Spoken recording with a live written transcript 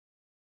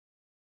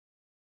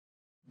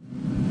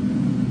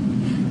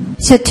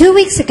So 2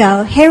 weeks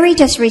ago, Harry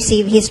just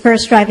received his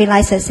first driving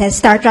license and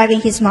started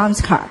driving his mom's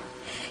car.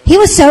 He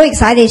was so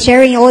excited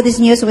sharing all this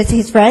news with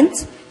his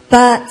friends,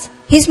 but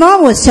his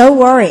mom was so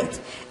worried.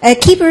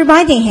 Keep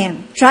reminding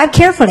him, drive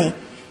carefully,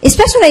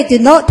 especially do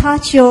not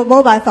touch your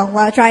mobile phone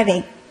while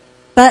driving.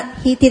 But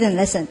he didn't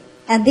listen,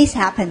 and this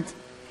happened.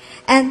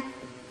 And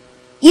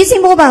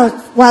using mobile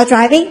while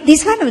driving,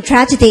 this kind of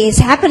tragedy is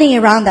happening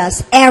around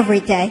us every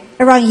day,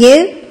 around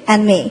you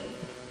and me.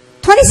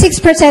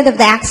 26% of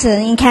the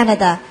accident in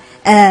Canada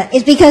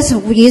is because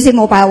of using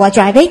mobile while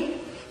driving,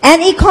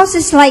 and it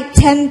causes like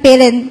 10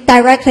 billion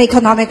direct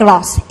economic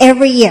loss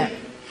every year.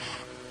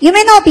 You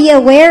may not be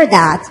aware of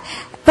that,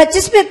 but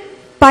just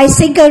by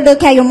single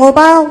look at your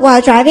mobile while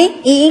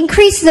driving, it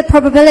increases the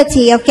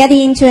probability of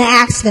getting into an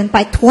accident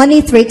by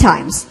 23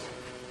 times.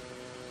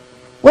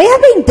 We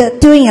have been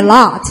doing a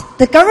lot.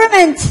 The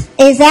government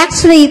is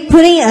actually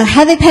putting a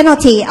heavy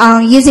penalty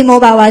on using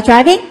mobile while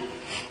driving,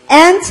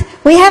 and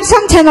we have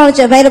some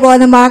technology available on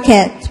the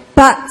market,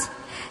 but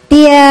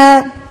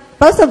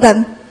both of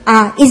them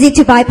are easy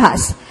to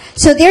bypass.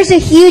 So there's a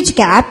huge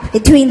gap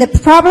between the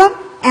problem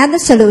and the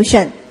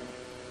solution.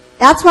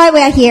 That's why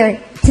we are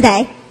here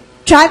today.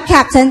 Drive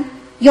Captain,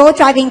 your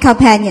driving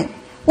companion.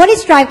 What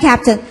is Drive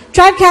Captain?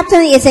 Drive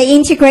Captain is an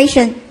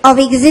integration of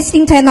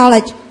existing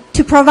technology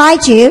to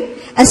provide you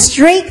a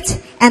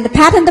strict and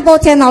patentable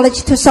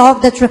technology to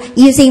solve the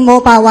using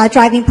mobile while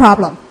driving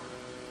problem.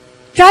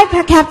 Drive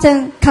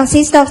Captain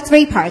consists of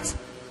 3 parts.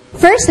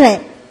 Firstly,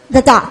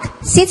 the dock.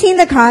 Sit in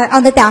the car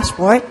on the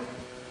dashboard.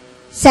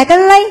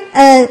 Secondly,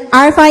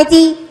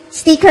 RFID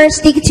sticker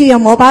stick to your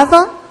mobile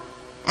phone.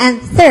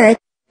 And third,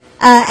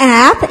 an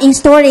app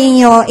installed in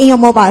your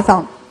mobile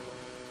phone.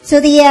 So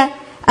the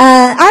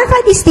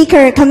RFID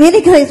sticker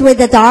communicates with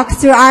the dock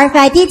through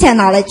RFID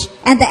technology,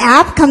 and the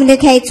app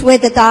communicates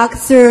with the dock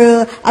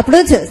through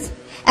Bluetooth.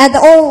 And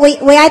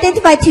we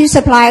identify 2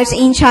 suppliers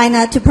in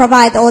China to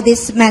provide all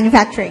this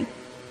manufacturing.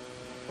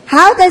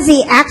 How does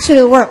it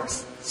actually work?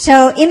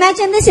 So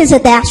imagine this is a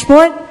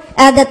dashboard,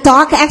 and the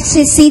dock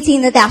actually sits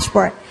in the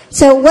dashboard.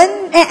 So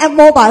when a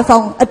mobile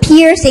phone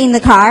appears in the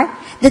car,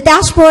 the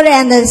dashboard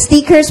and the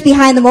stickers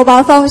behind the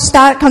mobile phone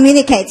start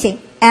communicating.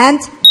 And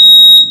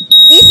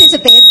this is a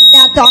bit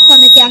that dock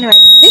gonna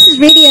generate. This is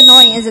really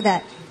annoying, isn't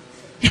it?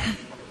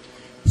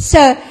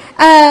 So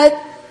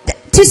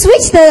to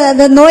switch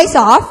the noise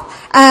off,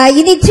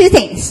 you need 2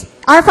 things.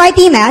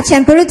 RFID match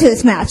and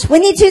Bluetooth match. We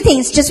need 2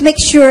 things, just make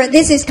sure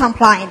this is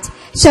compliant.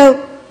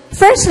 So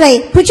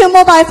firstly, put your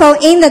mobile phone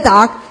in the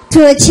dock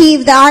to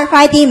achieve the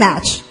RFID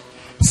match.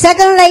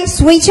 Secondly,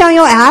 switch on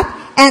your app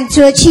and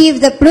to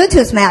achieve the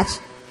Bluetooth match.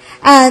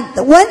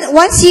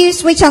 Once you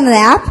switch on the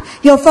app,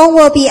 your phone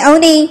will be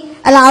only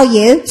allow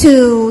you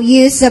to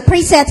use the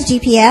preset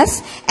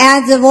GPS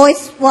and the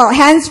voice,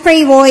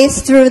 hands-free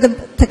voice through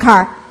the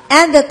car,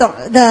 and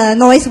the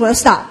noise will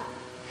stop.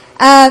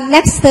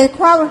 Next, who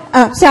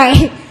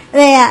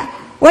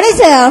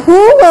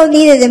will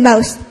need it the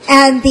most,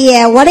 and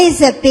what is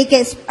the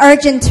biggest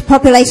urgent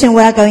population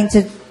we are going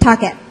to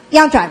target?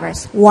 Young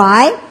drivers.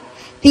 Why?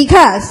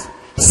 Because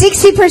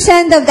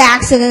 60% of the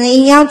accident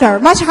in young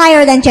drivers, much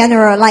higher than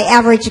general, like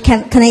average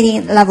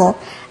Canadian level,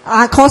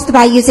 are caused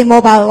by using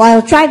mobile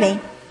while driving.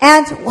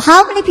 And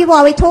how many people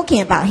are we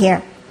talking about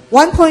here?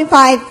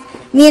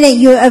 1.5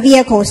 million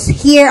vehicles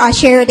here are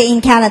shared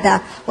in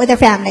Canada with their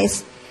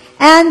families.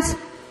 And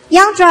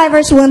young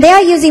drivers, when they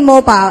are using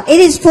mobile, it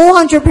is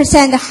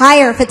 400%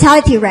 higher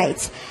fatality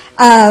rates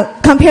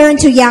comparing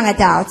to young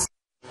adults.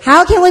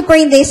 How can we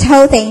bring this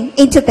whole thing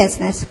into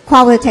business?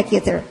 Kwao will take you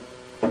through.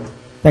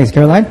 Thanks,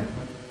 Caroline.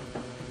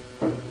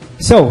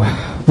 So,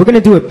 we're going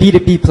to do a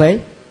B2B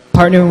play,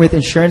 partnering with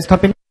insurance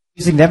companies,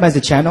 using them as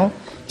a channel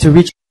to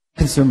reach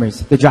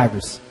consumers, the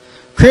drivers.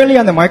 Currently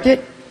on the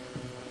market,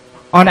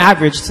 on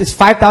average, it's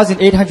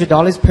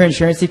 $5,800 per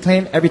insurance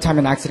claim every time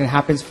an accident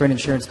happens for an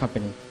insurance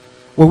company.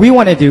 What we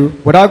want to do,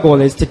 what our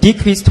goal is, to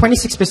decrease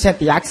 26%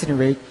 the accident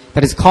rate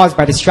that is caused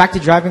by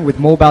distracted driving with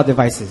mobile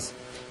devices.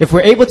 If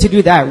we're able to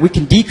do that, we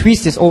can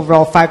decrease this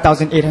overall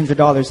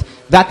 $5,800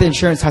 that the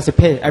insurance has to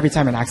pay every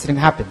time an accident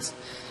happens.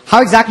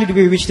 How exactly do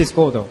we reach this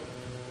goal, though?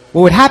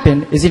 What would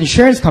happen is an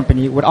insurance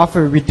company would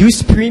offer a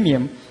reduced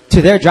premium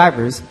to their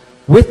drivers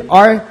with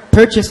our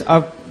purchase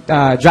of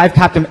Drive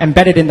Captain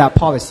embedded in that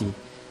policy.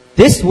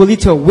 This will lead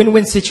to a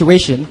win-win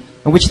situation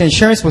in which the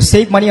insurance will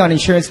save money on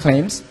insurance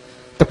claims,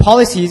 the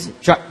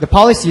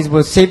policies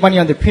will save money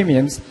on the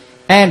premiums,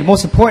 and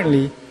most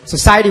importantly,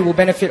 society will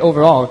benefit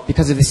overall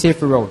because of the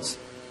safer roads.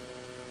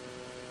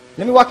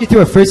 Let me walk you through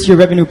our first-year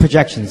revenue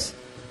projections.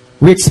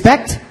 We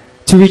expect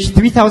to reach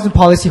 3,000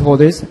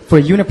 policyholders for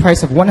a unit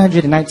price of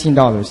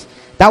 $119.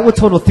 That will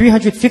total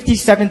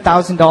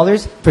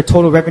 $357,000 for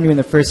total revenue in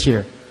the first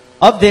year.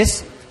 Of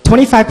this,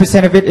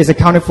 25% of it is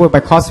accounted for by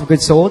cost of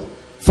goods sold,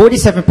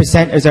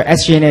 47% is our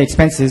SG&A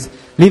expenses,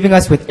 leaving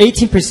us with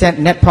 18%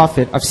 net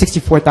profit of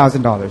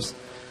 $64,000.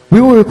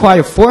 We will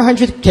require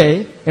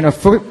 $400K in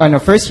our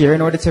first year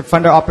in order to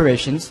fund our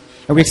operations,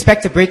 and we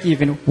expect to break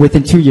even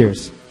within 2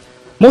 years.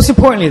 Most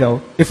importantly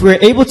though, if we're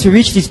able to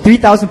reach these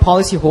 3,000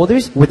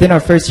 policyholders within our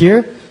first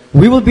year,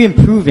 we will be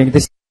improving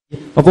the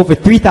safety of over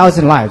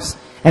 3,000 lives.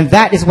 And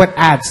that is what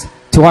adds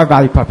to our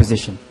value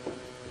proposition.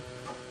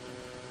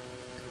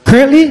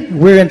 Currently,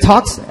 we're in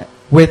talks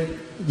with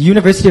the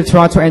University of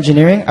Toronto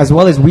Engineering as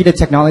well as WIDA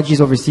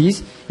Technologies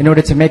overseas in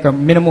order to make a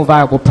minimal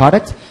viable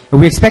product. And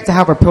we expect to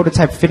have our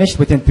prototype finished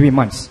within 3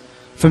 months.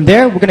 From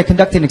there, we're going to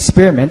conduct an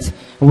experiment,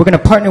 and we're going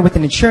to partner with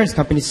an insurance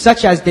company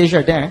such as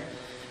Desjardins.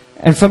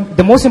 And from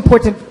the most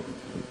important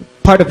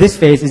part of this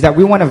phase is that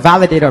we want to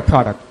validate our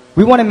product.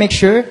 We want to make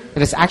sure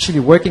that it's actually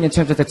working in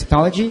terms of the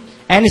technology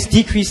and it's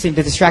decreasing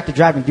the distracted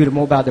driving due to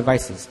mobile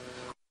devices.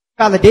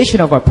 Validation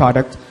of our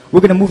product, we're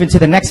going to move into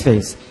the next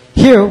phase.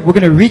 Here, we're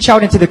going to reach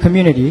out into the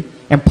community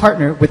and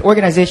partner with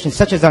organizations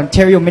such as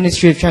Ontario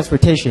Ministry of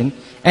Transportation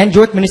and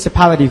York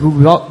Municipality, who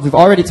we've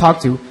already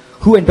talked to,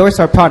 who endorse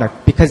our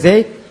product because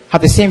they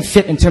have the same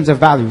fit in terms of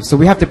value. So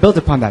we have to build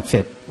upon that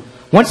fit.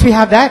 Once we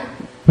have that,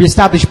 we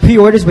establish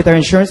pre-orders with our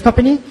insurance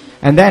company,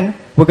 and then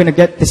we're going to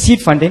get the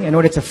seed funding in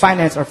order to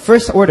finance our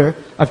first order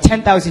of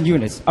 10,000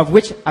 units, of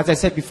which, as I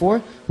said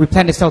before, we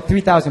plan to sell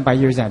 3,000 by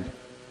year's end.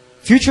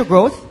 Future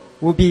growth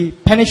will be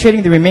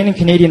penetrating the remaining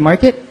Canadian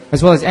market,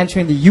 as well as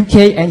entering the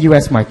UK and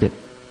US market.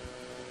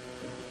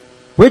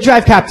 We're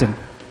Drive Captain,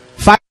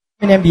 5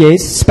 MBAs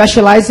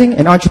specializing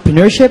in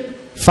entrepreneurship,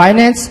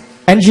 finance,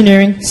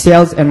 engineering,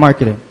 sales, and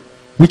marketing.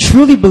 We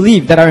truly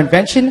believe that our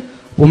invention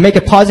will make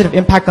a positive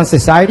impact on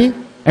society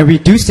and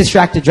reduce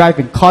distracted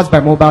driving caused by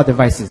mobile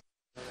devices.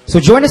 So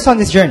join us on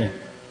this journey.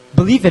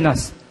 Believe in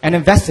us and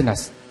invest in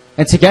us.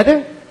 And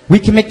together, we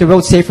can make the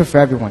road safer for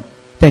everyone.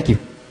 Thank you.